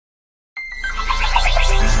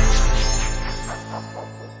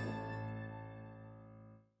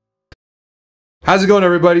How's it going,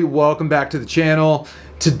 everybody? Welcome back to the channel.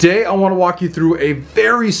 Today I want to walk you through a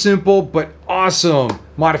very simple but awesome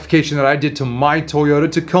modification that I did to my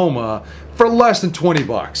Toyota Tacoma for less than 20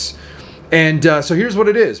 bucks. And so here's what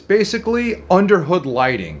it is. Basically, under hood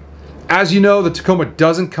lighting. As you know, the Tacoma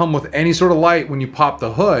doesn't come with any sort of light when you pop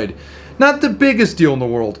the hood. Not the biggest deal in the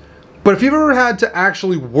world. But if you've ever had to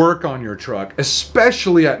actually work on your truck,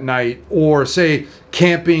 especially at night, or say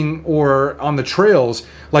camping or on the trails,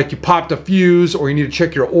 like you popped a fuse or you need to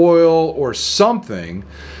check your oil or something,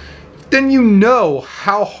 then you know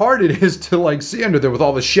how hard it is to see under there with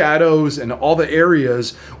all the shadows and all the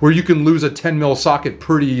areas where you can lose a 10 mil socket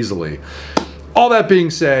pretty easily. All that being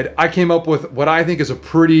said, I came up with what I think is a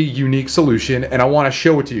pretty unique solution, and I want to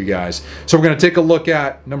show it to you guys. So we're going to take a look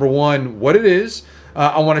at, number one, what it is.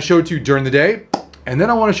 I want to show it to you during the day, and then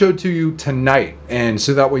I want to show it to you tonight, and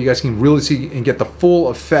so that way you guys can really see and get the full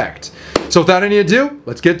effect. So without any ado,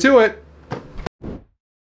 let's get to it.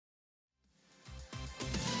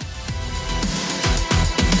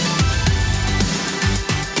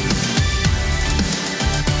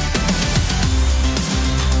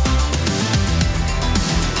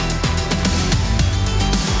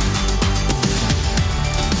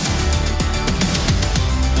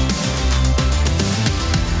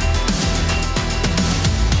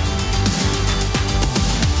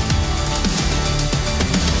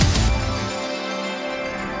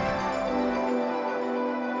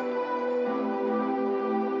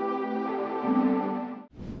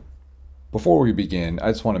 Before we begin,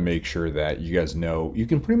 I just want to make sure that you guys know you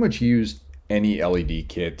can pretty much use any LED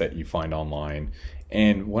kit that you find online.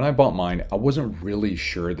 And when I bought mine, I wasn't really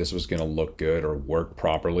sure this was going to look good or work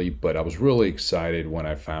properly, but I was really excited when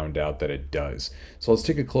I found out that it does. So let's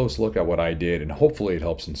take a close look at what I did, and hopefully it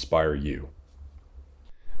helps inspire you.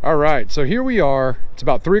 All right, so here we are. It's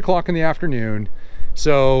about 3 o'clock in the afternoon.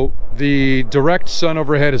 So the direct sun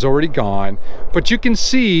overhead is already gone, but you can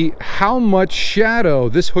see how much shadow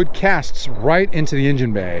this hood casts right into the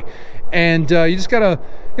engine bay. And you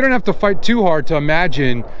don't have to fight too hard to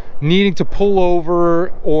imagine needing to pull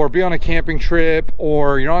over or be on a camping trip,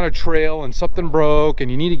 or you're on a trail and something broke and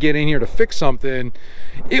you need to get in here to fix something.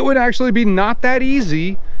 It would actually be not that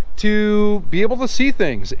easy to be able to see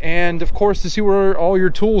things, and of course to see where all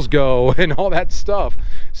your tools go and all that stuff.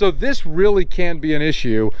 So this really can be an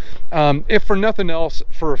issue, if for nothing else,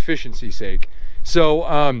 for efficiency's sake. So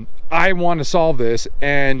I want to solve this,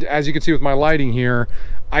 and as you can see with my lighting here,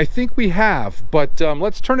 I think we have, but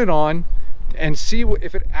let's turn it on and see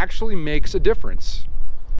if it actually makes a difference.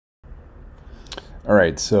 All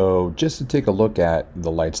right, so just to take a look at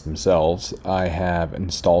the lights themselves, I have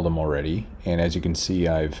installed them already, and as you can see,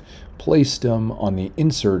 I've placed them on the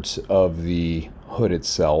inserts of the hood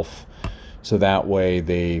itself, so that way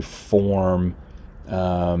they form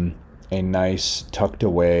a nice tucked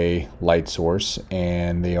away light source,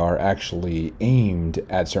 and they are actually aimed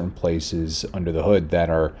at certain places under the hood that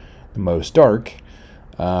are the most dark,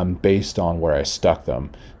 based on where I stuck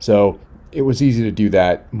them. So it was easy to do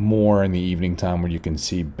that more in the evening time, where you can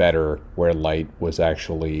see better where light was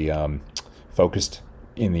actually focused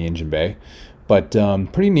in the engine bay. But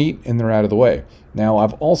pretty neat, and they're out of the way. Now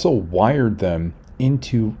I've also wired them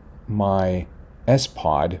into my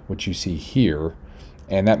SPOD, which you see here,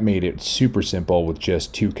 and that made it super simple with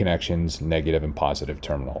just 2 connections, negative and positive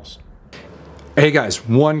terminals. Hey guys,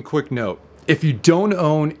 one quick note. If you don't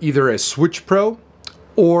own either a Switchpro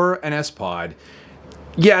or an SPOD,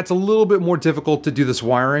 yeah, it's a little bit more difficult to do this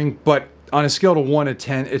wiring, but on a scale to 1 to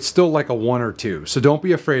 10, it's still like a 1 or 2. So don't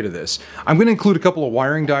be afraid of this. I'm going to include a couple of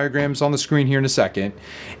wiring diagrams on the screen here in a second,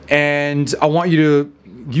 and I want you to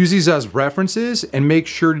use these as references and make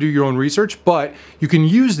sure to do your own research, but you can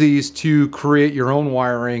use these to create your own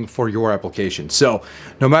wiring for your application. So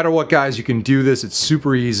no matter what, guys, you can do this. It's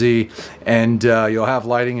super easy, and you'll have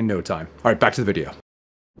lighting in no time. All right, back to the video.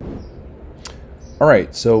 All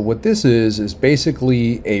right, so what this is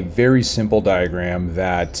basically a very simple diagram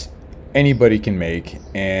that anybody can make,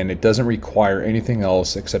 and it doesn't require anything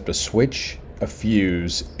else except a switch, a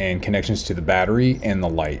fuse, and connections to the battery and the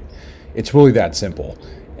light. It's really that simple,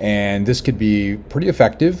 and this could be pretty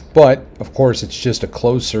effective, but of course it's just a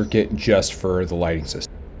closed circuit just for the lighting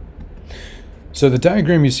system. So the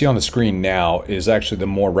diagram you see on the screen now is actually the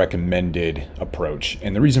more recommended approach,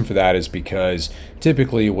 and the reason for that is because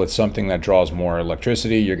typically with something that draws more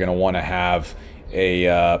electricity, you're going to want to have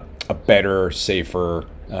a better, safer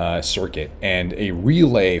circuit, and a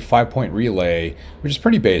relay, 5-point relay, which is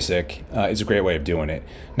pretty basic, is a great way of doing it.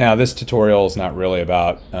 Now, this tutorial is not really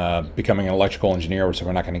about becoming an electrical engineer, so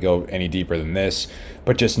we're not going to go any deeper than this,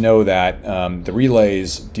 but just know that the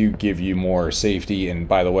relays do give you more safety, and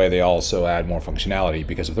by the way, they also add more functionality,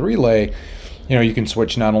 because with the relay, you know, you can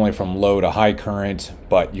switch not only from low to high current,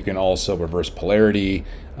 but you can also reverse polarity.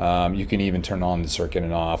 You can even turn on the circuit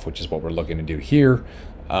and off, which is what we're looking to do here.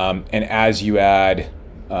 And as you add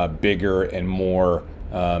bigger and more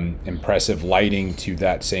impressive lighting to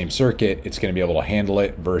that same circuit, it's going to be able to handle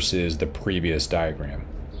it versus the previous diagram.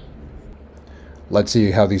 Let's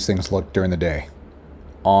see how these things look during the day.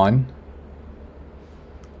 On,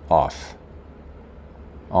 off,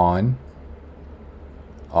 on,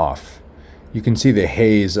 off. You can see the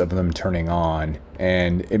haze of them turning on,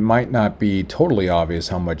 and it might not be totally obvious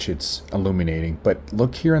how much it's illuminating, but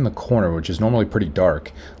look here in the corner, which is normally pretty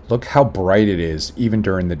dark. Look how bright it is even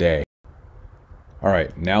during the day. All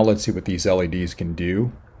right, now let's see what these LEDs can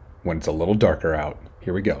do when it's a little darker out.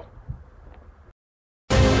 Here we go.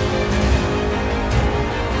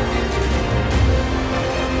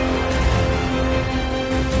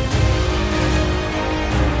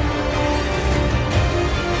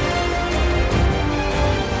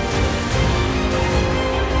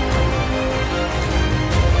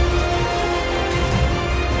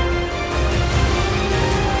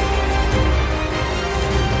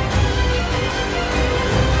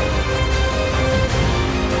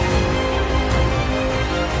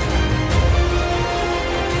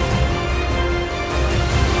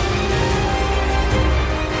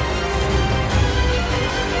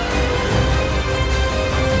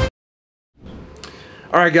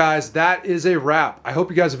 All right, guys, that is a wrap. I hope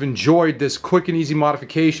you guys have enjoyed this quick and easy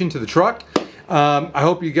modification to the truck. I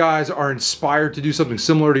hope you guys are inspired to do something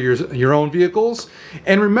similar to your own vehicles.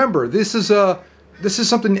 And remember, this is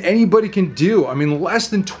something anybody can do. I mean, less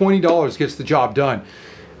than $20 gets the job done.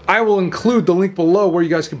 I will include the link below where you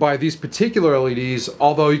guys can buy these particular LEDs,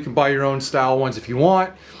 although you can buy your own style ones if you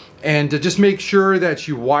want. And just make sure that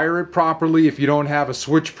you wire it properly if you don't have a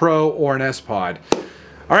Switchpro or an SPOD.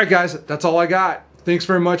 All right, guys, that's all I got. Thanks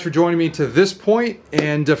very much for joining me to this point.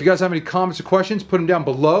 And if you guys have any comments or questions, put them down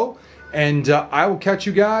below. And I will catch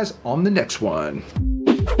you guys on the next one.